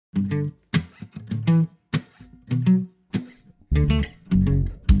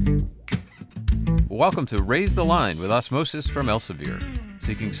Welcome to Raise the Line with Osmosis from Elsevier,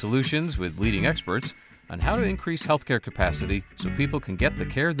 seeking solutions with leading experts on how to increase healthcare capacity so people can get the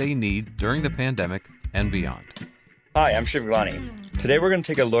care they need during the pandemic and beyond. Hi, I'm Shiv Glani. Today we're going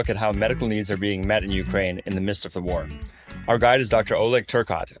to take a look at how medical needs are being met in Ukraine in the midst of the war. Our guide is Dr. Oleg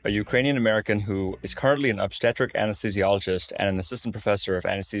Turkot, a Ukrainian-American who is currently an obstetric anesthesiologist and an assistant professor of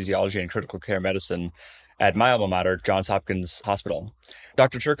anesthesiology and critical care medicine at my alma mater, Johns Hopkins Hospital.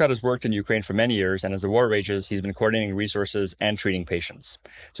 Dr. Turkot has worked in Ukraine for many years, and as the war rages, he's been coordinating resources and treating patients.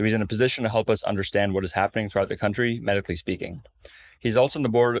 So he's in a position to help us understand what is happening throughout the country, medically speaking. He's also on the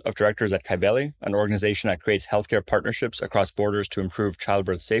board of directors at Kybeli, an organization that creates healthcare partnerships across borders to improve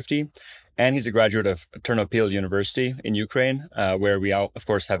childbirth safety. And he's a graduate of Ternopil University in Ukraine, where we, of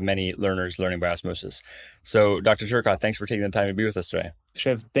course, have many learners learning by osmosis. So, Dr. Turkot, thanks for taking the time to be with us today.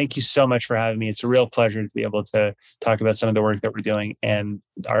 Shiv, thank you so much for having me. It's a real pleasure to be able to talk about some of the work that we're doing and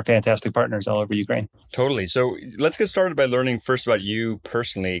our fantastic partners all over Ukraine. Totally. So let's get started by learning first about you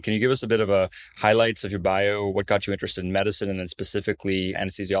personally. Can you give us a bit of a highlights of your bio, what got you interested in medicine, and then specifically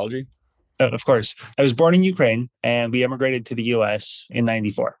anesthesiology? Of course. I was born in Ukraine and we immigrated to the US in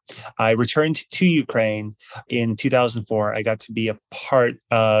 94. I returned to Ukraine in 2004. I got to be a part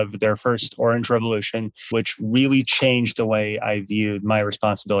of their first Orange Revolution, which really changed the way I viewed my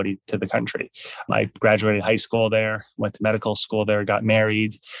responsibility to the country. I graduated high school there, went to medical school there, got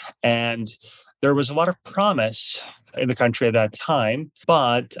married, and there was a lot of promise in the country at that time,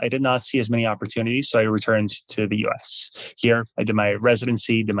 but I did not see as many opportunities. So I returned to the US. Here, I did my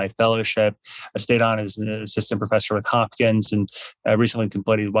residency, did my fellowship. I stayed on as an assistant professor with Hopkins, and I recently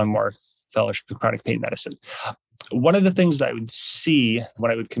completed one more fellowship in chronic pain medicine. One of the things that I would see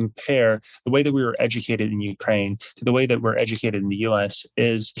when I would compare the way that we were educated in Ukraine to the way that we're educated in the US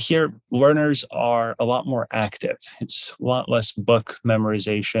is here, learners are a lot more active. It's a lot less book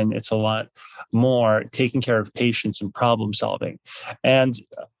memorization. It's a lot more taking care of patients and problem solving. And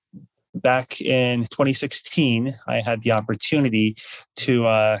back in 2016, I had the opportunity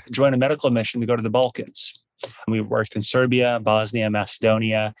to join a medical mission to go to the Balkans. We worked in Serbia, Bosnia,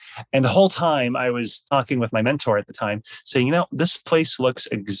 Macedonia. And the whole time I was talking with my mentor at the time saying, this place looks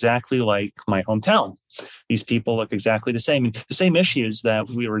exactly like my hometown. These people look exactly the same. And the same issues that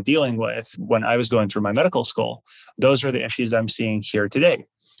we were dealing with when I was going through my medical school, those are the issues that I'm seeing here today.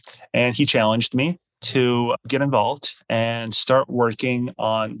 And he challenged me to get involved and start working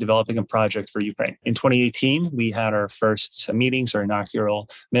on developing a project for Ukraine. In 2018, we had our first meetings, our inaugural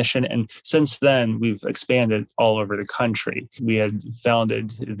mission. And since then, we've expanded all over the country. We had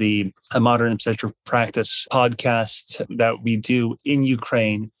founded the Modern Obstetric Practice podcast that we do in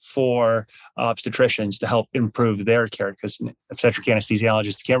Ukraine for obstetricians to help improve their care, because obstetric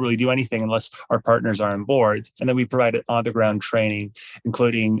anesthesiologists can't really do anything unless our partners are on board. And then we provided on-the-ground training,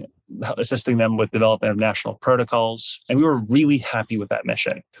 including assisting them with development of national protocols. And we were really happy with that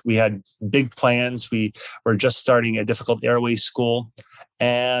mission. We had big plans. We were just starting a difficult airway school.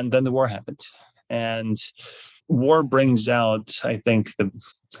 And then the war happened. And war brings out, I think, the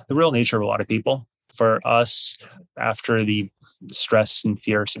real nature of a lot of people. For us, after the stress and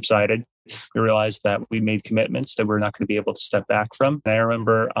fear subsided, we realized that we made commitments that we're not going to be able to step back from. And I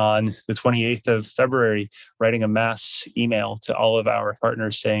remember on the 28th of February, writing a mass email to all of our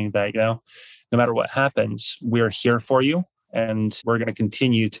partners saying that, no matter what happens, we're here for you. And we're going to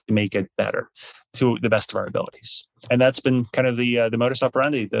continue to make it better to the best of our abilities. And that's been kind of the modus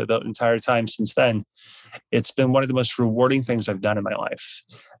operandi the entire time since then. It's been one of the most rewarding things I've done in my life.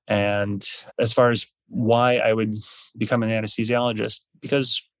 And as far as why I would become an anesthesiologist,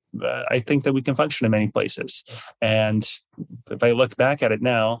 because I think that we can function in many places. And if I look back at it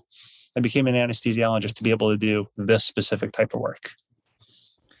now, I became an anesthesiologist to be able to do this specific type of work.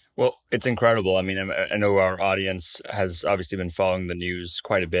 Well, it's incredible. I mean, I know our audience has obviously been following the news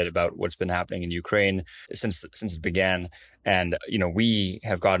quite a bit about what's been happening in Ukraine since it began. And, we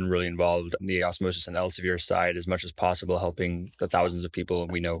have gotten really involved on the Osmosis and Elsevier side as much as possible, helping the thousands of people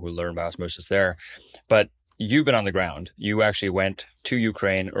we know who learn by osmosis there. But you've been on the ground. You actually went to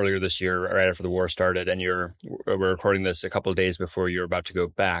Ukraine earlier this year, right after the war started, and we're recording this a couple of days before you're about to go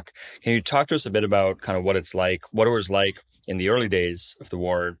back. Can you talk to us a bit about kind of what it's like, what it was like in the early days of the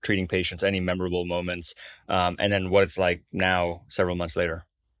war, treating patients, any memorable moments, and then what it's like now, several months later?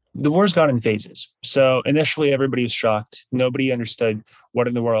 The war's gone in phases. So initially, everybody was shocked. Nobody understood what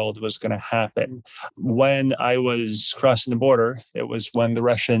in the world was going to happen. When I was crossing the border, it was when the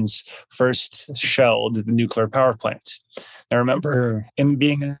Russians first shelled the nuclear power plant. I remember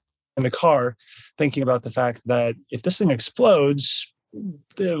being in the car thinking about the fact that if this thing explodes,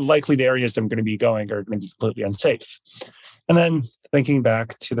 likely the areas that I'm going to be going are going to be completely unsafe. And then thinking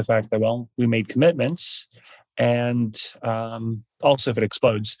back to the fact that, well, we made commitments, and also if it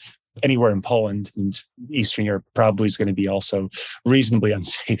explodes anywhere in Poland and Eastern Europe, probably is going to be also reasonably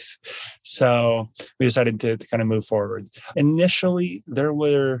unsafe. So we decided to kind of move forward. Initially, there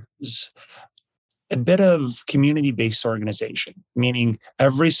was a bit of community-based organization, meaning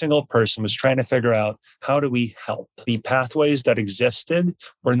every single person was trying to figure out, how do we help? The pathways that existed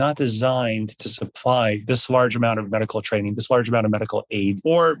were not designed to supply this large amount of medical training, this large amount of medical aid,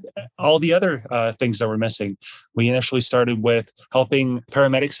 or all the other things that were missing. We initially started with helping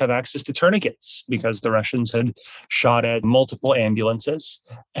paramedics have access to tourniquets because the Russians had shot at multiple ambulances,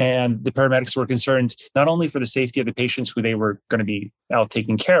 and the paramedics were concerned not only for the safety of the patients who they were going to be out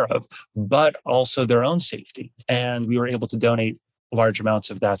taking care of, but also their own safety. And we were able to donate large amounts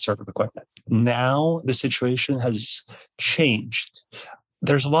of that sort of equipment. Now the situation has changed.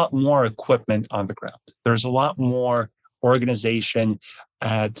 There's a lot more equipment on the ground. There's a lot more organization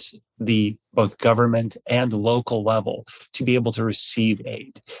at the both government and local level to be able to receive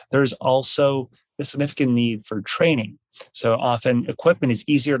aid. There's also a significant need for training. So often equipment is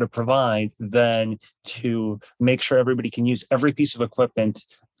easier to provide than to make sure everybody can use every piece of equipment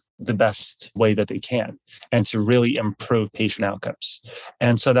the best way that they can and to really improve patient outcomes.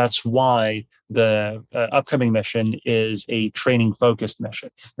 And so that's why the upcoming mission is a training focused mission.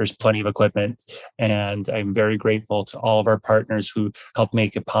 There's plenty of equipment, and I'm very grateful to all of our partners who help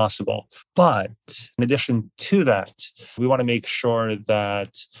make it possible. But in addition to that, we want to make sure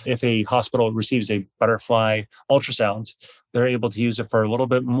that if a hospital receives a Butterfly ultrasound, they're able to use it for a little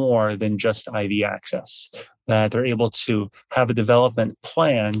bit more than just IV access, that they're able to have a development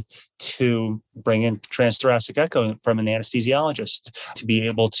plan to bring in transthoracic echo from an anesthesiologist, to be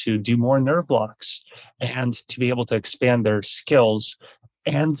able to do more nerve blocks, and to be able to expand their skills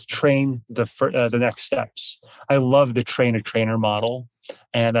and train the next steps. I love the train-a-trainer model,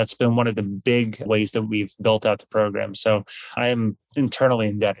 and that's been one of the big ways that we've built out the program. So I am internally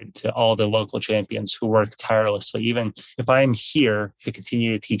indebted to all the local champions who work tirelessly, even if I am here, to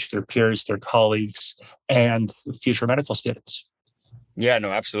continue to teach their peers, their colleagues, and future medical students. Yeah,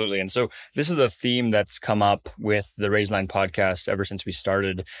 no, absolutely. And so this is a theme that's come up with the Raise the Line podcast ever since we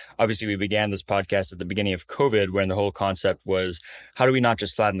started. Obviously, we began this podcast at the beginning of COVID, when the whole concept was, how do we not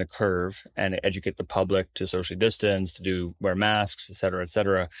just flatten the curve and educate the public to socially distance, to wear masks, et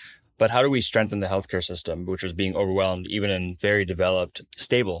cetera, but how do we strengthen the healthcare system, which was being overwhelmed even in very developed,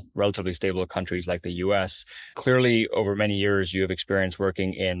 relatively stable countries like the US. Clearly, over many years, you have experience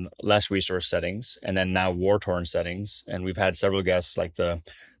working in less resource settings and then now war-torn settings. And we've had several guests, like the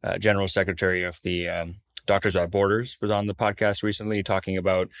General Secretary of the Doctors Without Borders was on the podcast recently, talking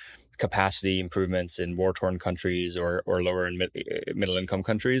about capacity improvements in war-torn countries or lower and middle-income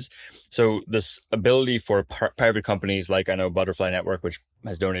countries. So this ability for private companies like, I know, Butterfly Network, which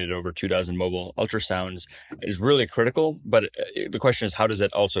has donated over 24 mobile ultrasounds, is really critical. But the question is, how does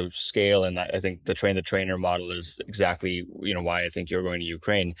it also scale? And I think the train-the-trainer model is exactly why I think you're going to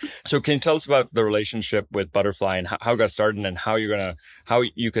Ukraine. So can you tell us about the relationship with Butterfly and how it got started, and how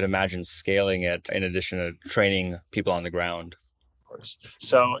you could imagine scaling it in addition to training people on the ground?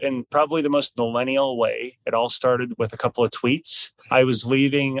 So in probably the most millennial way, it all started with a couple of tweets. I was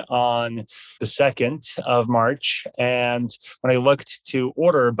leaving on the 2nd of March, and when I looked to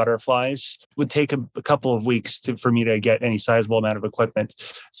order butterflies, it would take a couple of weeks for me to get any sizable amount of equipment.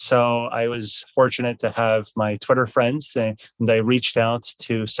 So I was fortunate to have my Twitter friends, and I reached out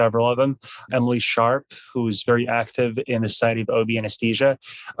to several of them. Emily Sharp, who's very active in the Society of OB Anesthesia,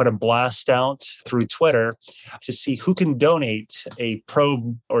 put a blast out through Twitter to see who can donate a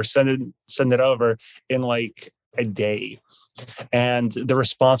probe or send it over in like a day. And the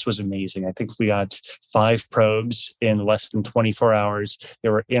response was amazing. I think we got 5 probes in less than 24 hours. They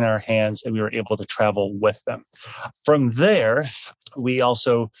were in our hands, and we were able to travel with them. From there, we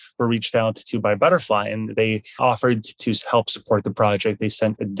also were reached out to by Butterfly, and they offered to help support the project. They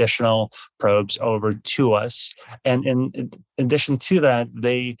sent additional probes over to us. And in addition to that,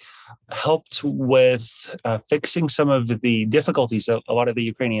 they helped with fixing some of the difficulties that a lot of the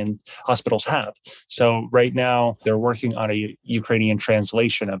Ukrainian hospitals have. So right now, they're working on a Ukrainian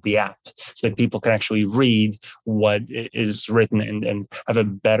translation of the app so that people can actually read what is written and have a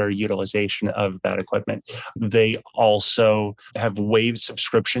better utilization of that equipment. They also have waived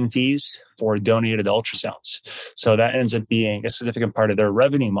subscription fees for donated ultrasounds. So that ends up being a significant part of their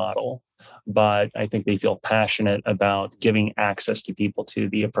revenue model. But I think they feel passionate about giving access to people to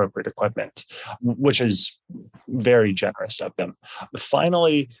the appropriate equipment, which is very generous of them.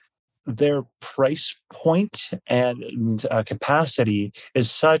 Finally, Their price point and capacity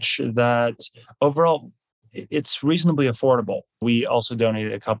is such that overall it's reasonably affordable. We also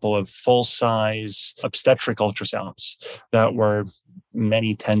donated a couple of full-size obstetric ultrasounds that were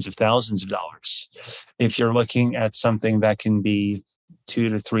many tens of thousands of dollars. If you're looking at something that can be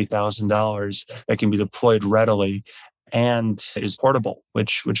 $2,000 to $3,000 that can be deployed readily and is portable,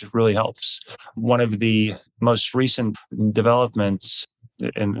 which really helps. One of the most recent developments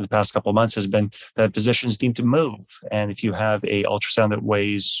in the past couple of months has been that physicians need to move. And if you have a ultrasound that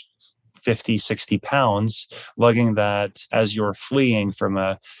weighs 50, 60 pounds, lugging that as you're fleeing from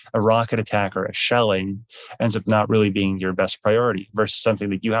a rocket attack or a shelling ends up not really being your best priority versus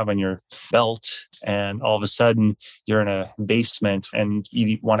something that you have on your belt. And all of a sudden you're in a basement and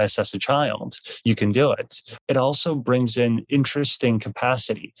you want to assess a child, you can do it. It also brings in interesting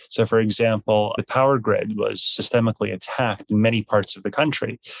capacity. So for example, the power grid was systemically attacked in many parts of the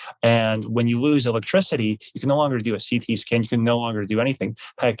country. And when you lose electricity, you can no longer do a CT scan. You can no longer do anything.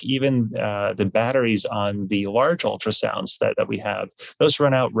 Heck, even the batteries on the large ultrasounds that we have, those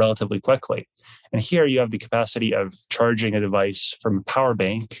run out relatively quickly. And here you have the capacity of charging a device from a power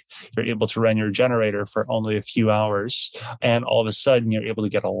bank. You're able to run your generator for only a few hours. And all of a sudden, you're able to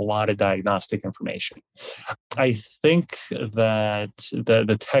get a lot of diagnostic information. I think that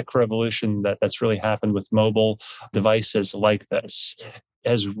the tech revolution that's really happened with mobile devices like this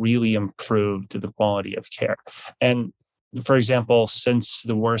has really improved the quality of care. And for example, since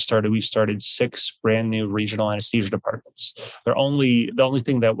the war started, we've started 6 brand new regional anesthesia departments. The only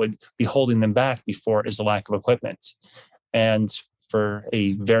thing that would be holding them back before is the lack of equipment. And for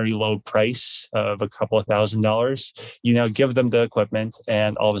a very low price of a couple of $1,000s, give them the equipment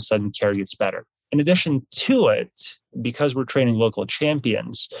and all of a sudden care gets better. In addition to it, because we're training local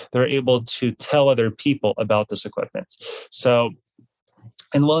champions, they're able to tell other people about this equipment. So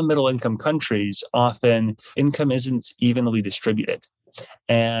in low and middle income countries, often income isn't evenly distributed.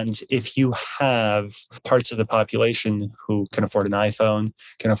 And if you have parts of the population who can afford an iPhone,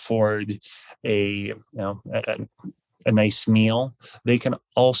 can afford a nice meal, they can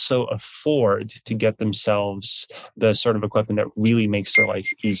also afford to get themselves the sort of equipment that really makes their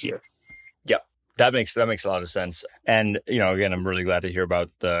life easier. That makes a lot of sense. And, again, I'm really glad to hear about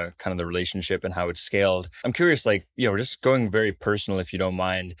the kind of the relationship and how it's scaled. I'm curious, just going very personal, if you don't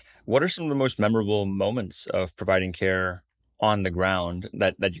mind, what are some of the most memorable moments of providing care on the ground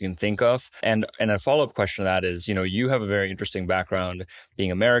that you can think of? And a follow-up question to that is, you have a very interesting background,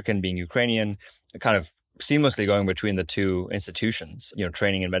 being American, being Ukrainian, kind of seamlessly going between the two institutions,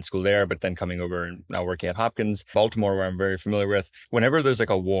 training in med school there, but then coming over and now working at Hopkins, Baltimore, where I'm very familiar with. Whenever there's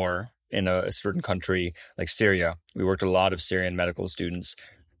like a war in a certain country like Syria, we worked with a lot of Syrian medical students,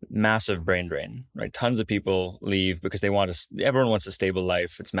 massive brain drain, right? Tons of people leave because everyone wants a stable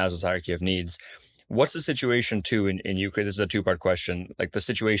life. It's Maslow's hierarchy of needs. What's the situation too in Ukraine? This is a 2-part question, like the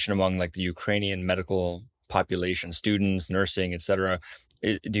situation among like the Ukrainian medical population, students, nursing, etc.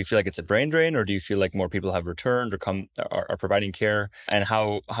 Do you feel like it's a brain drain, or do you feel like more people have returned or are providing care? And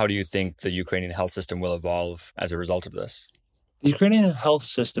how do you think the Ukrainian health system will evolve as a result of this? The Ukrainian health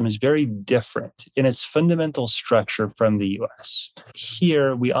system is very different in its fundamental structure from the US.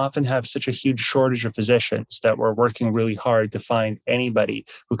 Here, we often have such a huge shortage of physicians that we're working really hard to find anybody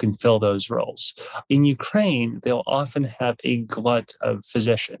who can fill those roles. In Ukraine, they'll often have a glut of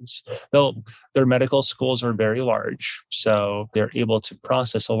physicians. Their medical schools are very large, so they're able to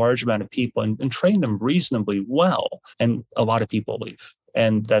process a large amount of people and train them reasonably well. And a lot of people leave.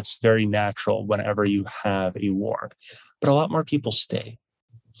 And that's very natural whenever you have a war. But a lot more people stay.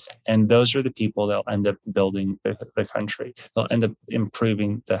 And those are the people that'll end up building the country. They'll end up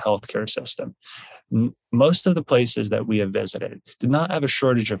improving the healthcare system. Most of the places that we have visited did not have a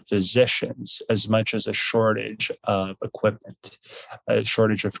shortage of physicians as much as a shortage of equipment, a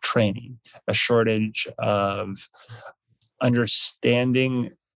shortage of training, a shortage of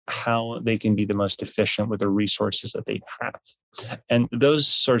understanding how they can be the most efficient with the resources that they have. And those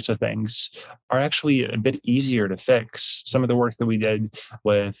sorts of things are actually a bit easier to fix. Some of the work that we did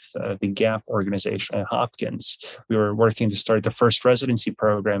with the GAP organization at Hopkins, we were working to start the first residency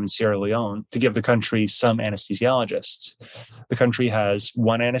program in Sierra Leone to give the country some anesthesiologists. The country has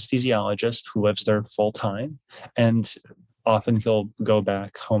one anesthesiologist who lives there full time, and often he'll go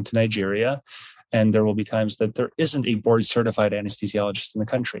back home to Nigeria. And there will be times that there isn't a board-certified anesthesiologist in the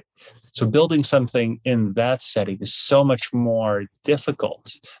country. So building something in that setting is so much more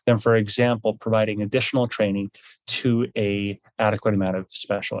difficult than, for example, providing additional training to an adequate amount of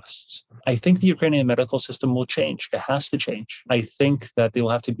specialists. I think the Ukrainian medical system will change. It has to change. I think that they will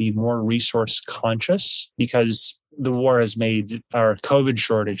have to be more resource conscious because the war has made our COVID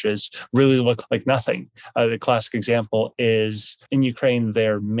shortages really look like nothing. The classic example is in Ukraine,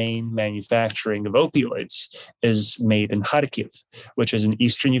 their main manufacturing of opioids is made in Kharkiv, which is in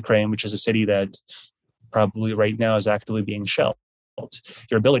eastern Ukraine, which is a city that probably right now is actively being shelled.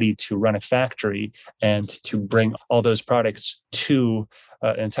 Your ability to run a factory and to bring all those products to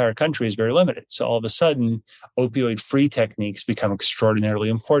an entire country is very limited. So all of a sudden, opioid-free techniques become extraordinarily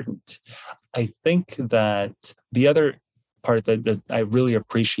important. I think that the other part that I really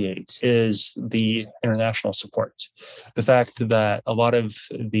appreciate is the international support. The fact that a lot of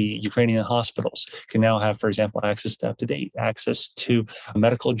the Ukrainian hospitals can now have, for example, access to UpToDate, access to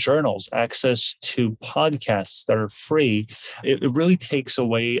medical journals, access to podcasts that are free. It really takes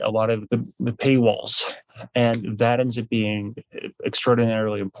away a lot of the paywalls. And that ends up being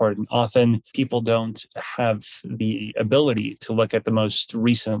extraordinarily important. Often people don't have the ability to look at the most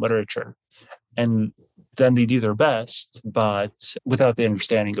recent literature. And then they do their best, but without the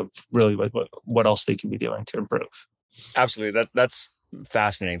understanding of really what else they can be doing to improve. Absolutely. That's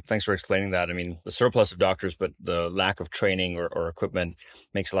fascinating. Thanks for explaining that. I mean, the surplus of doctors, but the lack of training or equipment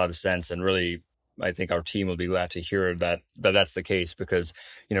makes a lot of sense. And really, I think our team will be glad to hear that that's the case because,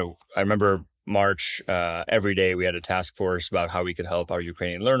 I remember March, every day we had a task force about how we could help our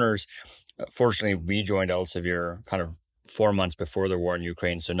Ukrainian learners. Fortunately, we joined Elsevier kind of 4 months before the war in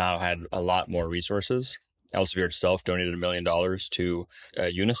Ukraine, so now had a lot more resources. Elsevier itself donated $1 million to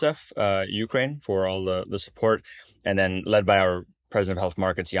UNICEF Ukraine for all the support, and then led by our president of health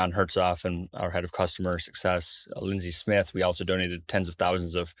markets, Jan Herzog, and our head of customer success, Lindsay Smith. We also donated tens of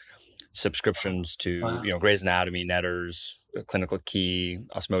thousands of subscriptions to Grey's Anatomy, Netters, Clinical Key,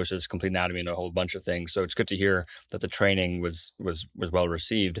 Osmosis, Complete Anatomy, and a whole bunch of things. So it's good to hear that the training was well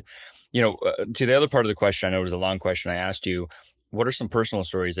received. To the other part of the question, I know it was a long question I asked you. What are some personal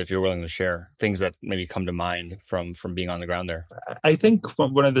stories, if you're willing to share, things that maybe come to mind from being on the ground there? I think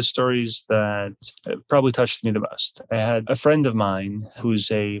one of the stories that probably touched me the most, I had a friend of mine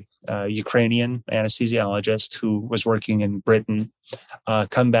who's a Ukrainian anesthesiologist who was working in Britain,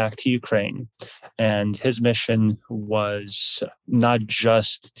 come back to Ukraine. And his mission was not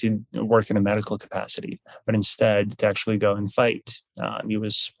just to work in a medical capacity, but instead to actually go and fight. He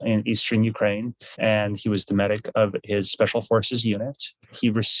was in eastern Ukraine, and he was the medic of his Special Forces unit. He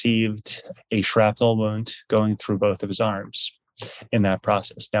received a shrapnel wound going through both of his arms in that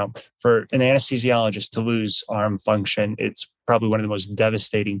process. Now, for an anesthesiologist to lose arm function, it's probably one of the most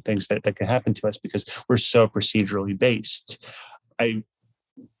devastating things that can happen to us because we're so procedurally based. I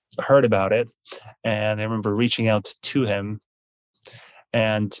heard about it, and I remember reaching out to him,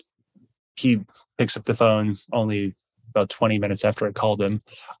 and he picks up the phone only about 20 minutes after I called him.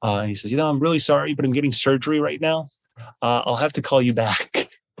 He says, I'm really sorry, but I'm getting surgery right now. I'll have to call you back.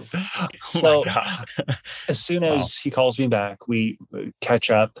 So as soon as he calls me back, we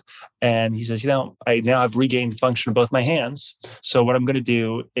catch up, and he says, I now have regained function of both my hands. So what I'm going to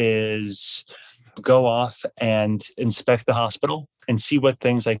do is go off and inspect the hospital and see what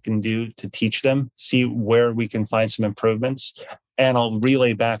things I can do to teach them, see where we can find some improvements. And I'll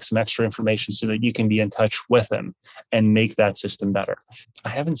relay back some extra information so that you can be in touch with them and make that system better. I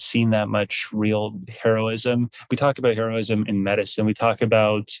haven't seen that much real heroism. We talk about heroism in medicine. We talk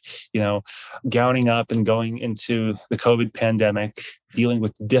about, gowning up and going into the COVID pandemic, dealing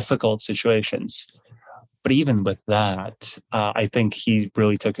with difficult situations. But even with that, I think he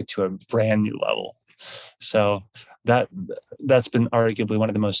really took it to a brand new level. So that's been arguably one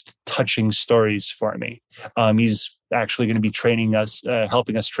of the most touching stories for me. He's actually going to be training us,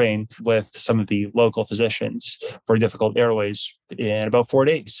 helping us train with some of the local physicians for difficult airways in about 4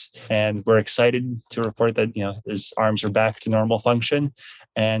 days. And we're excited to report that, his arms are back to normal function,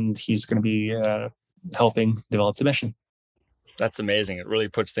 and he's going to be helping develop the mission. That's amazing. It really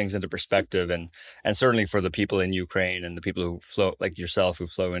puts things into perspective, and certainly for the people in Ukraine and the people who flow, like yourself, who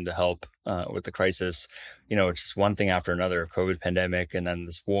flow in to help with the crisis. It's just one thing after another: COVID pandemic, and then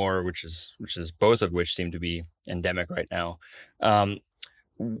this war, which is both of which seem to be endemic right now.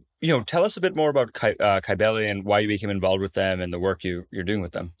 Tell us a bit more about Kybele and why you became involved with them and the work you're doing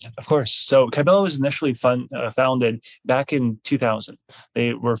with them. Of course. So Kybele was initially founded back in 2000.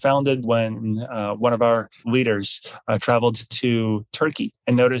 They were founded when one of our leaders traveled to Turkey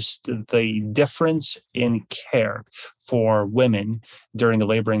and noticed the difference in care for women during the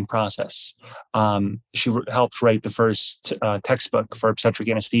laboring process. She helped write the first textbook for obstetric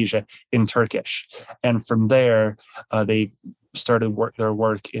anesthesia in Turkish. And from there, they started their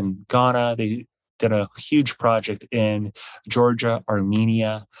work in Ghana. They did a huge project in Georgia,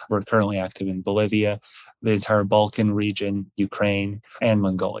 Armenia. We're currently active in Bolivia, the entire Balkan region, Ukraine, and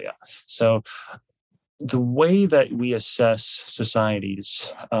Mongolia. So The way that we assess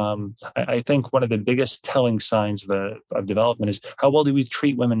societies, I think one of the biggest telling signs of development is how well do we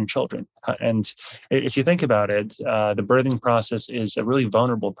treat women and children. And if you think about it, the birthing process is a really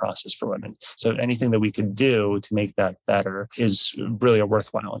vulnerable process for women. So anything that we could do to make that better is really a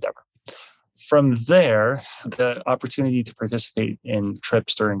worthwhile endeavor. From there, the opportunity to participate in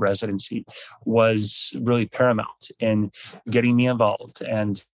trips during residency was really paramount in getting me involved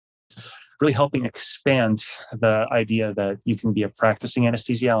and really helping expand the idea that you can be a practicing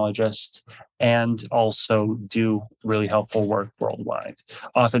anesthesiologist and also do really helpful work worldwide.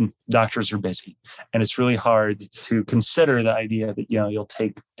 Often doctors are busy, and it's really hard to consider the idea that, you'll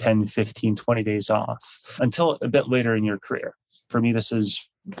take 10, 15, 20 days off until a bit later in your career. For me, this is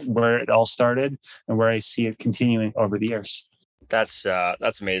where it all started and where I see it continuing over the years. That's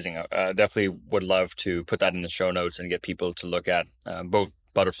amazing. Definitely would love to put that in the show notes and get people to look at both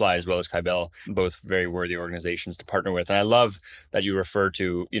Butterfly as well as Kybelle, both very worthy organizations to partner with. And I love that you refer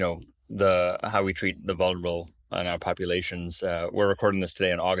to, how we treat the vulnerable in our populations. We're recording this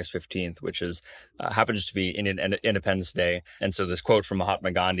today on August 15th, which is happens to be Indian Independence Day. And so this quote from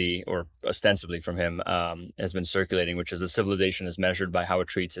Mahatma Gandhi, or ostensibly from him, has been circulating, which is, "The civilization is measured by how it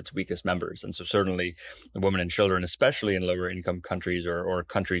treats its weakest members." And so certainly the women and children, especially in lower income countries or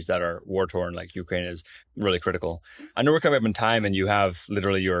countries that are war torn like Ukraine, is really critical. I know we're coming up in time and you have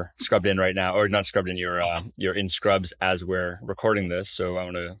literally you're scrubbed in right now, or not scrubbed in, you're in scrubs as we're recording this. So I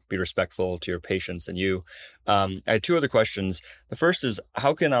want to be respectful to your patients and you. I had two other questions. The first is,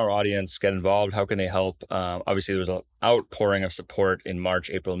 how can our audience get involved? How can they help? Obviously, there was an outpouring of support in March,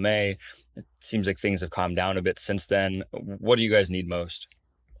 April, May. It seems like things have calmed down a bit since then. What do you guys need most?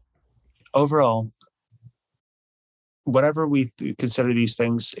 Overall, whenever we consider these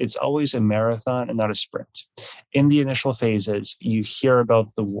things, it's always a marathon and not a sprint. In the initial phases, you hear about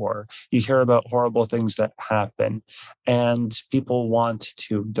the war, you hear about horrible things that happen, and people want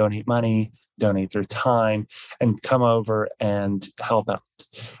to donate money, donate their time, and come over and help out.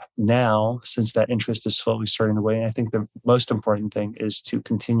 Now, since that interest is slowly starting to wane, I think the most important thing is to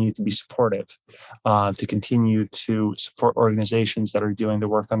continue to be supportive, to continue to support organizations that are doing the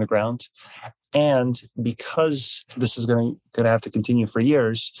work on the ground. And because this is going to have to continue for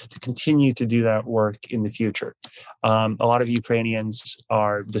years, to continue to do that work in the future. A lot of Ukrainians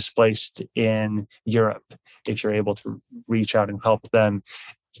are displaced in Europe. If you're able to reach out and help them,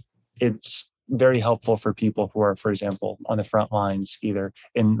 it's very helpful for people who are, for example, on the front lines, either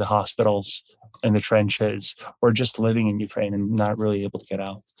in the hospitals, in the trenches, or just living in Ukraine and not really able to get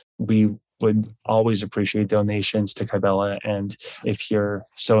out. We would always appreciate donations to Kybelle. And if you're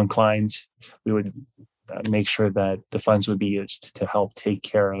so inclined, we would make sure that the funds would be used to help take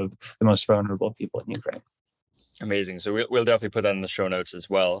care of the most vulnerable people in Ukraine. Amazing. So we'll definitely put that in the show notes as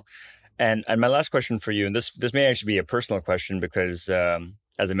well. And my last question for you, and this may actually be a personal question because,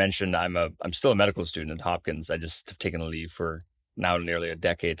 as I mentioned, I'm still a medical student at Hopkins. I just have taken a leave for now nearly a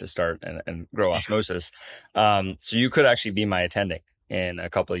decade to start and grow osmosis. So you could actually be my attending in a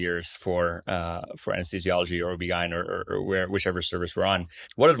couple of years for anesthesiology or OB-GYN or whichever service we're on.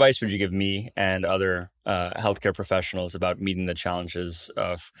 What advice would you give me and other healthcare professionals about meeting the challenges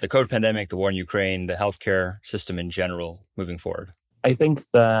of the COVID pandemic, the war in Ukraine, the healthcare system in general moving forward? I think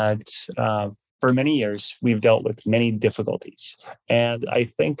that for many years, we've dealt with many difficulties. And I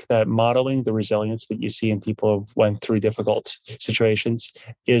think that modeling the resilience that you see in people who went through difficult situations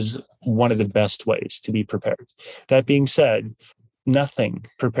is one of the best ways to be prepared. That being said, nothing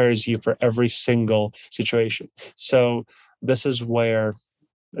prepares you for every single situation. So this is where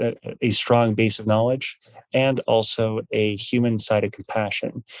a strong base of knowledge and also a human side of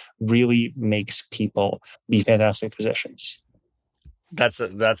compassion really makes people be fantastic physicians.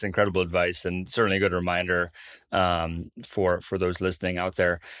 That's incredible advice and certainly a good reminder for those listening out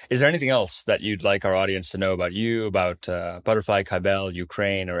there. Is there anything else that you'd like our audience to know about you, about Butterfly, Kybelle,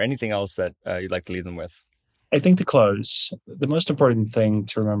 Ukraine, or anything else that you'd like to leave them with? I think to close, the most important thing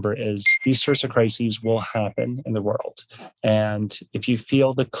to remember is these sorts of crises will happen in the world. And if you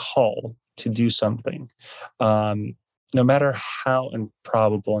feel the call to do something, no matter how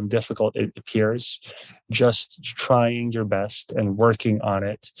improbable and difficult it appears, just trying your best and working on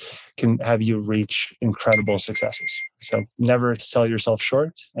it can have you reach incredible successes. So never sell yourself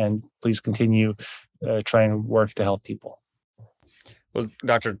short, and please continue trying to work to help people. Well,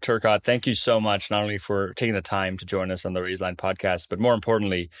 Dr. Turcotte, thank you so much, not only for taking the time to join us on the Raise the Line podcast, but more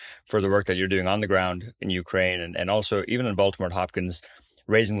importantly, for the work that you're doing on the ground in Ukraine and also even in Baltimore at Hopkins,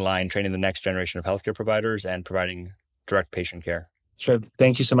 raising the line, training the next generation of healthcare providers and providing direct patient care. Sure.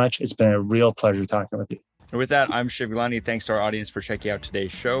 Thank you so much. It's been a real pleasure talking with you. And with that, I'm Shiv Gulani. Thanks to our audience for checking out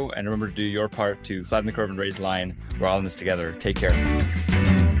today's show. And remember to do your part to flatten the curve and raise the line. We're all in this together. Take care.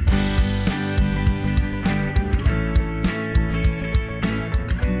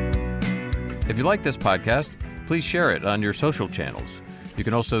 If you like this podcast, please share it on your social channels. You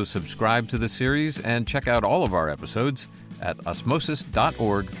can also subscribe to the series and check out all of our episodes at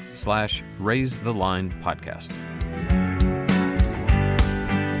osmosis.org/raisethelines podcast.